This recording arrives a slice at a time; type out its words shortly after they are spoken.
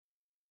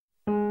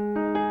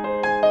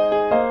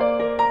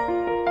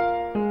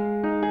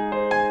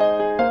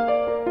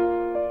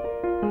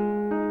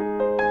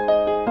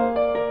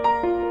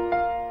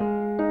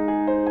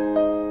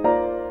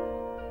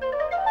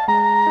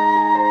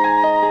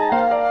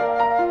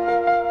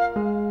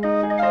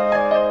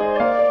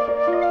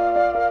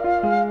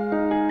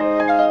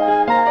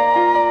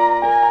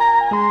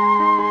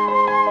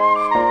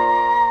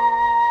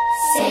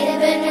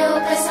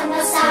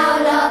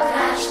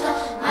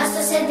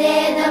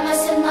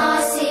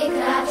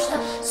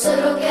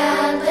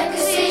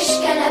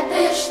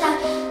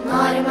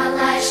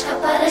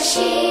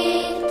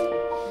rašyt.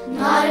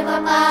 Nori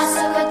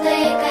papasakot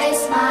tai, ką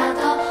jis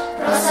mato,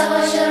 pro savo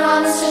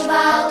žiūronus iš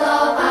balto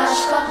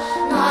vaško.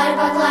 Nori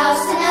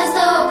paklausti, nes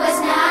daug kas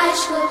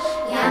neaišku,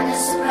 jam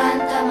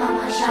nesuprantama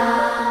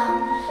mažam,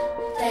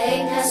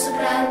 taip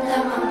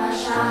nesuprantama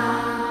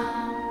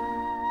mažam.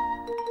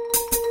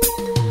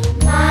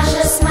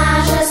 Mažas,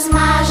 mažas,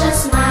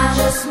 mažas,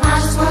 mažas,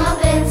 mažas mano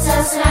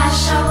princas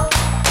rašau.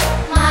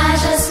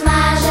 Mažas,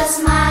 mažas,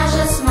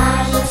 mažas,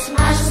 mažas,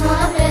 mažas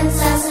mano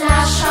princas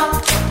rašau.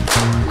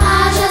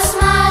 Mažas,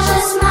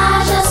 mažas,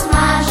 mažas,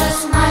 mažas,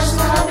 mažas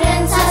mano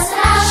princas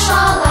rašo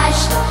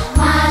laišką.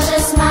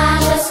 Mažas,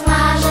 mažas,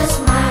 mažas,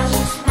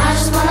 mažas,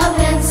 mažas mano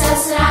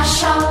princas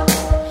rašo.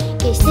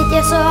 Keisti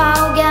tie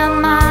suaugę,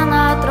 man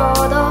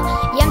atrodo,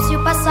 jiems jų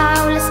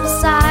pasaulis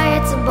visai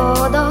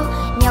atsibodo.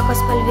 Nieko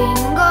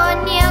spalvingo,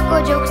 nieko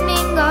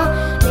džiaugsmingo,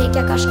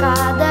 reikia kažką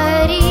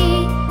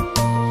daryt.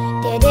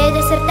 Tie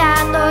dėdės ir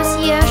tetos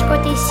ieško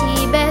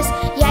teisybės,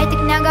 jei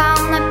tik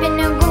negauna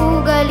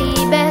pinigų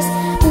galybės.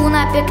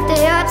 Būna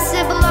piktai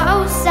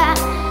apsiblausia,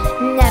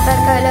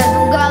 neperka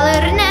ledų, gal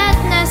ir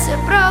net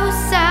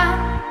nesiprausia.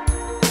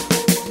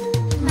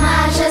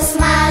 Mažas,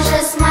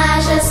 mažas,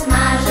 mažas,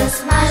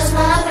 mažas, mažas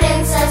mano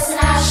princas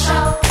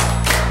rašau.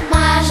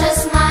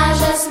 Mažas,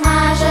 mažas,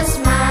 mažas,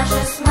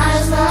 mažas,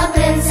 mažas mano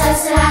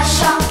princas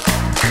rašau.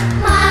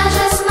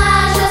 Mažas,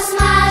 mažas,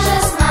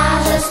 mažas,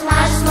 mažas,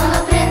 mažas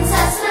mano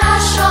princas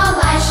rašo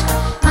laišką.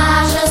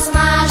 Mažas,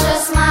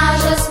 mažas,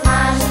 mažas,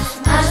 mažas,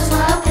 mažas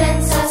mano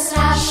princas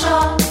rašo.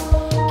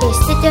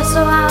 Keisti tie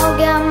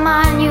suaugę,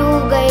 man jų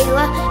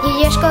gaila, jie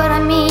ieško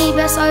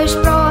ramybės, o iš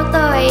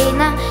proto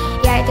eina.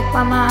 Jei tik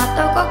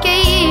pamato kokią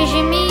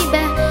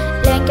įžymybę,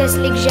 lenkės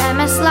lyg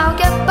žemės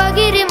laukia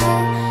pagirimų.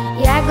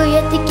 Jeigu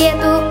jie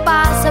tikėtų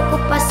pasakų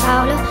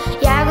pasaulio,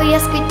 jeigu jie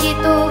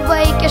skaitytų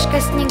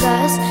vaikiškas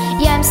knygas,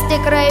 jiems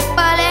tikrai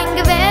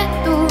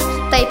palengvėtų,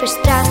 taip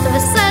išspręstų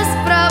visas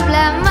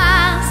problemas.